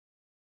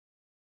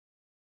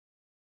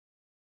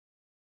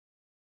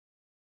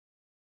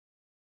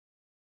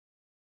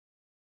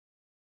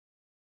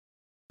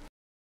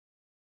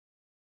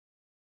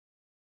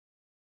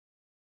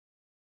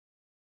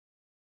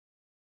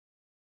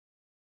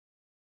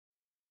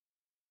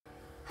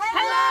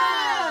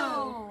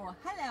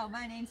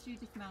my name's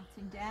Judith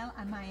Martindale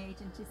and my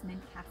agent is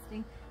Mint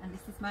Casting, and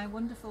this is my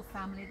wonderful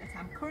family that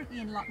I'm currently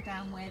in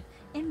lockdown with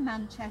in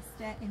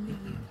Manchester in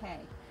the UK.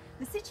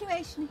 The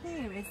situation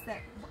here is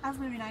that as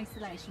we're in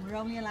isolation, we're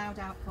only allowed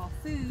out for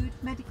food,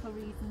 medical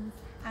reasons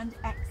and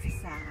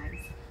exercise.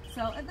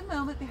 So at the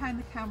moment behind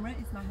the camera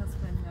is my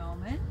husband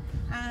Norman,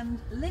 and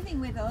living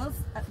with us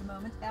at the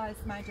moment is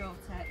my daughter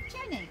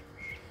Jenny.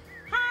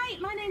 Hi,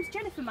 my name's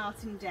Jennifer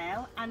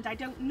Martindale and I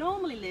don't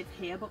normally live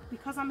here, but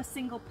because I'm a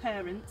single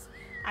parent,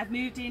 I've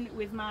moved in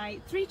with my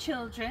 3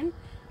 children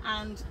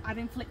and I've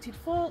inflicted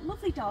 4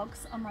 lovely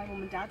dogs on my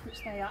mum and dad,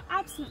 which they are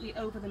absolutely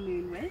over the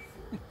moon with.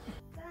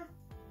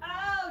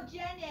 Oh,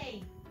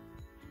 Jenny!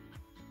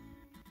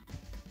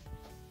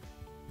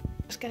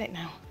 Let's get it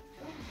now.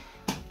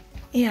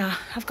 Yeah,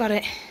 I've got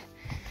it.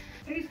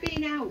 Who's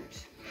been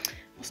out?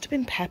 Must have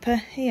been Pepper.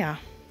 Here.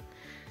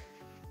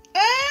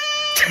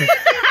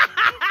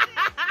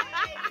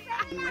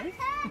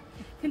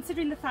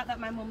 Considering the fact that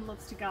my mum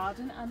loves to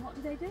garden, and what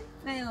do?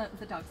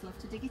 The dogs love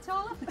to dig it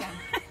all up again.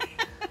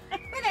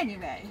 But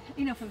anyway,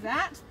 enough of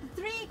that.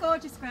 The 3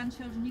 gorgeous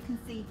grandchildren you can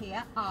see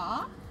here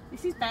are...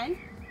 This is Ben.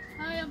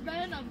 Hi, I'm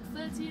Ben, I'm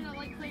 13, I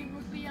like playing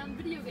rugby and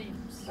video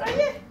games. Are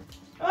you?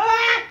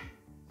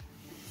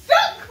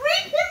 Stop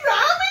creeping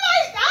round me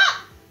like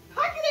that!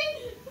 Pack it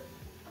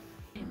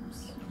in!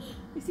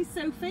 This is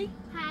Sophie.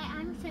 Hi,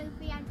 I'm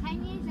Sophie. I'm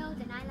 10 years old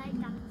and I like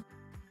dance.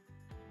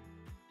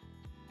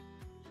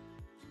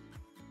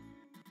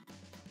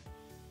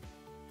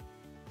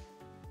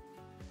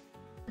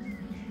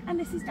 And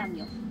this is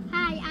Daniel.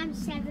 Hi, I'm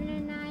 7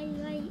 and I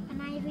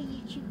have a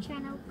YouTube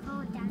channel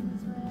called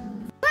Dan's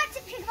World. What's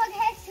up, Chicken Bug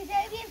Heads?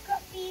 Today we've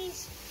got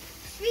these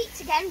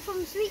sweets again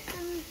from Sweets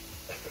and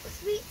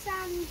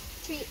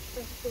Treats,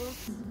 of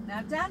course.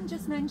 Now Dan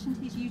just mentioned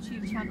his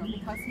YouTube channel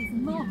because his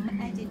mum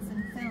edits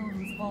and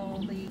films all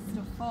the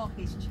stuff for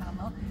his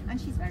channel, and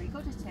she's very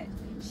good at it.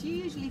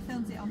 She usually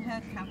films it on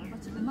her camera,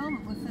 but at the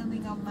moment we're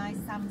filming on my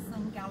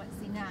Samsung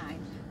Galaxy 9,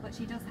 but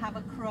she does have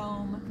a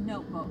Chrome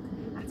notebook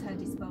at her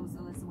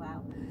disposal as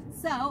well.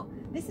 So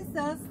this is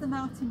us, the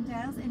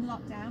Martindales, in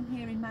lockdown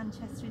here in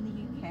Manchester in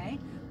the UK.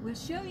 We'll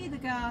show you the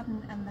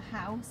garden and the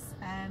house,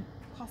 and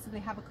possibly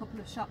have a couple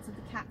of shots of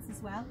the cats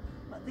as well,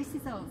 but this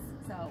is us.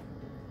 So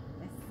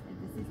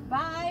this is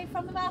bye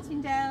from the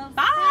Martindales.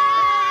 Bye!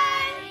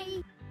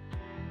 Bye!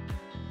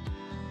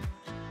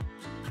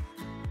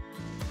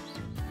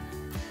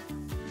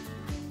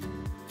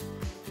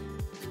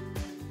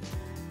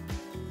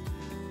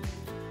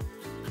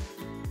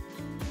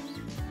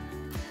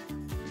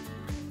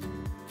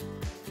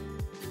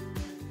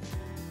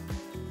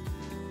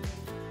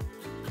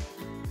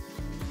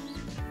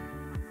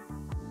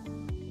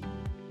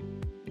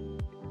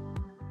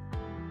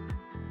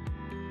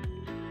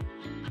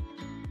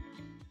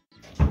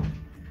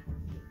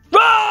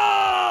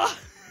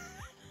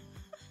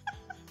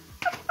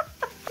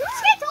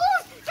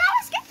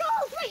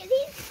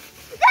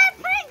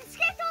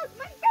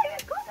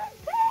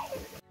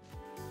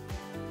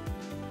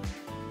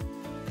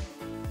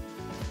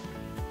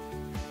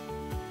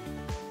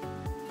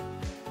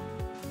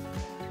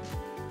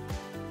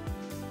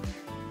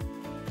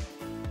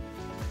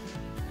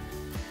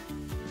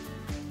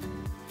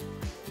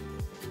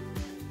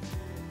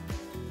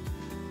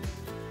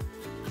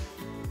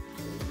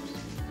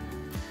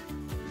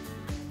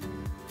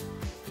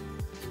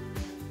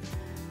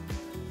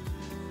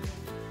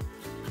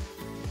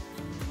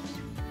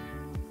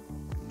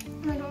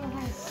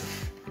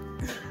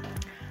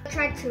 I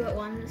tried 2 at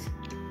once.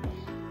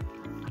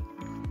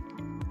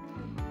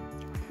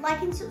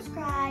 Like and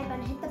subscribe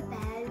and hit the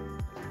bell.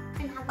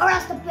 And or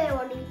else the bell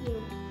will eat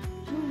you.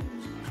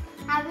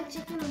 Have a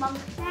chicken monk.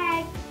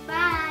 Bye.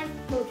 Bye.